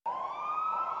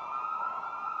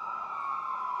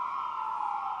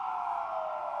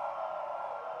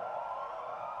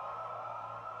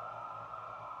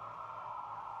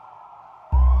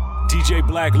DJ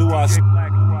Blkluos.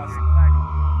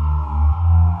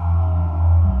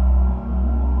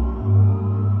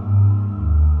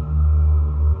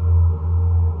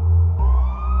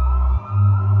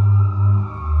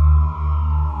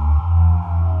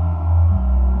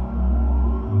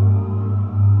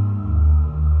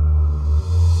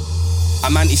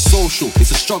 I'm antisocial,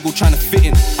 it's a struggle trying to fit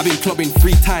in. I've been clubbing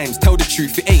 3 times, tell the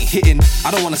truth, it ain't hitting.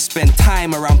 I don't wanna spend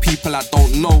time around people I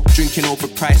don't know. Drinking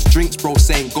overpriced drinks, bro,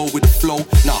 saying go with the flow.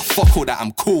 Nah, fuck all that,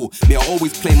 I'm cool. Me, I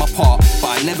always play my part, but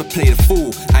I never play the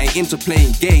fool. I ain't into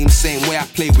playing games, same way I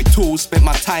play with tools. Spent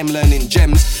my time learning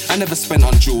gems, I never spent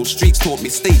on jewels. Streets taught me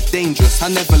stay dangerous, I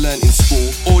never learned in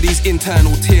school. All these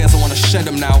internal tears, I wanna shed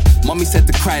them now. Mommy said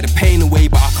to cry the pain away,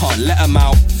 but I can't let them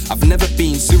out. I've never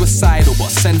been suicidal, but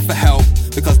send for help.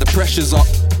 Because the pressure's up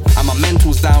and my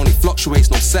mental's down, it fluctuates,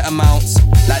 no set amounts.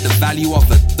 Like the value of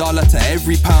 $1 to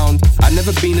every pound. I've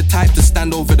never been the type to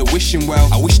stand over the wishing well.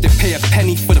 I wish they'd pay a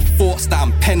penny for the thoughts that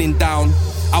I'm penning down.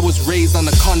 I was raised on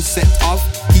the concept of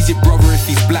he's your brother if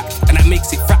he's black, and that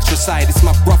makes it fratricide. It's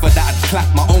my brother that I'd clap,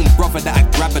 my own brother that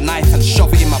I'd grab a knife and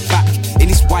shove it in my back. In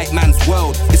this white man's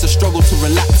world, it's a struggle to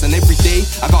relax, and every day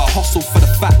I gotta hustle for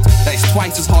the fact that it's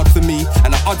twice as hard for me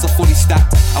and the odds are fully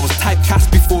stacked. I was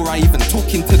typecast before I even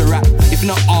took into the rap. If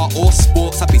not art or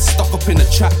sports, I'd be stuck up in the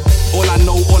trap. All I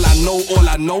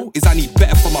know is I need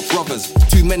better for my brothers.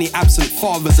 Too many absent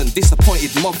fathers and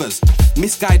disappointed mothers.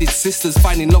 Misguided sisters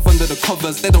finding love under the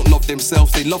covers. They don't love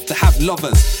themselves, they love to have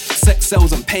lovers. Sex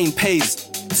sells and pain pays.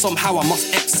 Somehow I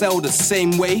must excel the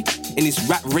same way. In this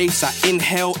rat race I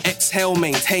inhale, exhale,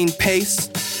 maintain pace.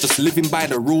 Just living by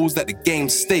the rules that the game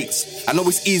states. I know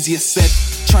it's easier said,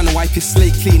 trying to wipe your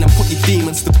slate clean and put your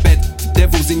demons to bed.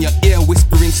 Devils in your ear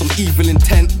whispering some evil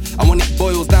intent. And when it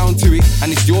boils down to it,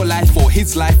 and it's your life or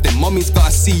his life, then mommy's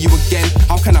gotta see you again.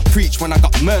 How can I preach when I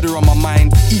got murder on my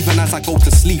mind? Even as I go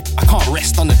to sleep, I can't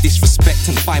rest on the disrespect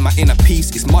and find my inner peace.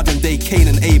 It's modern day Cain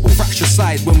and Abel,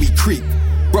 fratricide when we creep.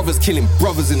 Brothers killing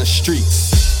brothers in the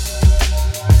streets.